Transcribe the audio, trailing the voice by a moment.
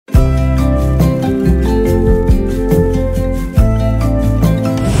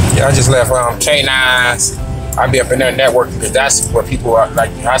I just left K9s. I be up in there networking because that's where people are.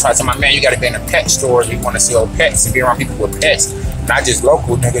 Like, that's why I tell my man, you got to be in the pet stores. You want to sell pets and be around people with pets, not just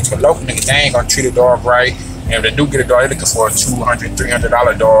local niggas. Because local niggas, they ain't gonna treat a dog right. And if they do get a dog, they're looking for a $200,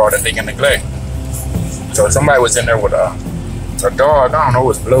 $300 dog that they can neglect. So somebody was in there with a dog. I don't know, it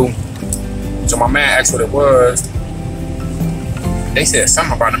was blue. So my man asked what it was. They said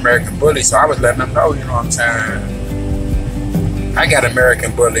something about American Bullies, so I was letting them know, you know what I'm saying? I got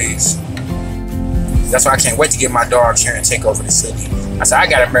American Bullies. That's why I can't wait to get my dogs here and take over the city. I said, I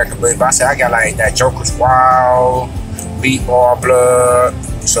got American Bullies, but I said, I got like that Joker's Wild, Beat Ball Blood.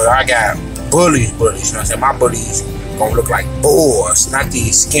 So I got bullies, you know what I'm saying? My bullies gonna look like boars, not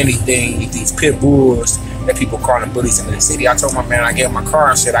these skinny things, these pit bulls that people call them bullies in the city. I told my man, I gave him my car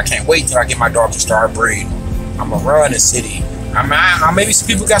and said, I can't wait till I get my dog to start breeding. I'm gonna run the city. I mean, maybe some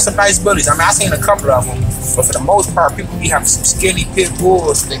people got some nice bullies. I mean, I seen a couple of them, but for the most part, people be having some skinny pit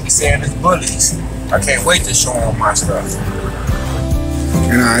bulls. They be saying it's bullies. I can't wait to show them my stuff.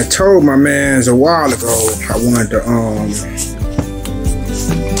 And I told my mans a while ago I wanted to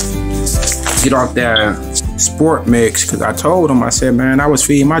get off that sport mix, because I told him, I said, man, I was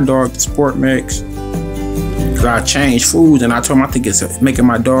feeding my dog the sport mix. I changed foods, and I told him I think it's making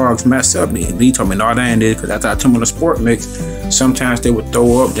my dogs mess up. He told me no, that ain't it, because after I took them on the sport mix, sometimes they would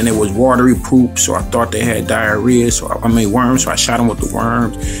throw up, then it was watery poop, so I thought they had diarrhea, worms, so I shot them with the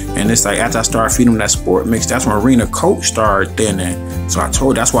worms. And it's like after I started feeding them that sport mix, that's when Rena coat started thinning. So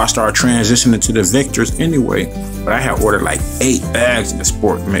that's why I started transitioning to the Victors anyway. But I had ordered like 8 bags of the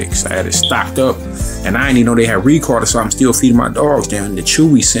sport mix. I had it stocked up, and I didn't even know they had recalled it, so I'm still feeding my dogs. Then the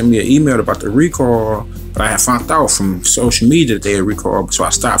Chewy sent me an email about the recall, but I had found out from social media that they had recalled, so I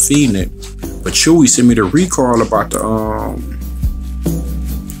stopped feeding it. But Chewy sent me the recall about the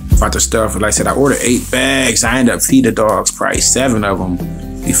stuff. Like I said, I ordered 8 bags. I ended up feeding the dogs probably 7 of them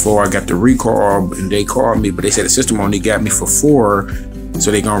before I got the recall, and they called me, but they said the system only got me for 4, so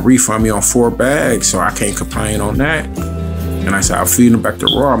they gonna refund me on 4 bags, so I can't complain on that. And I said, I'll feed them back to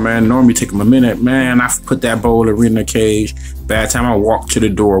raw, man. Normally take them a minute, man. I put that bowl of in the cage. By the time I walked to the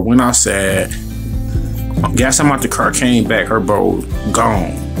door, went outside, got some out the car, came back, her bowl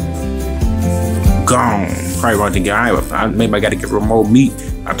gone. Probably about to get, maybe I got to get remote meat.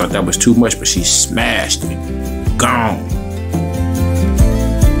 I thought that was too much, but she smashed it. Gone.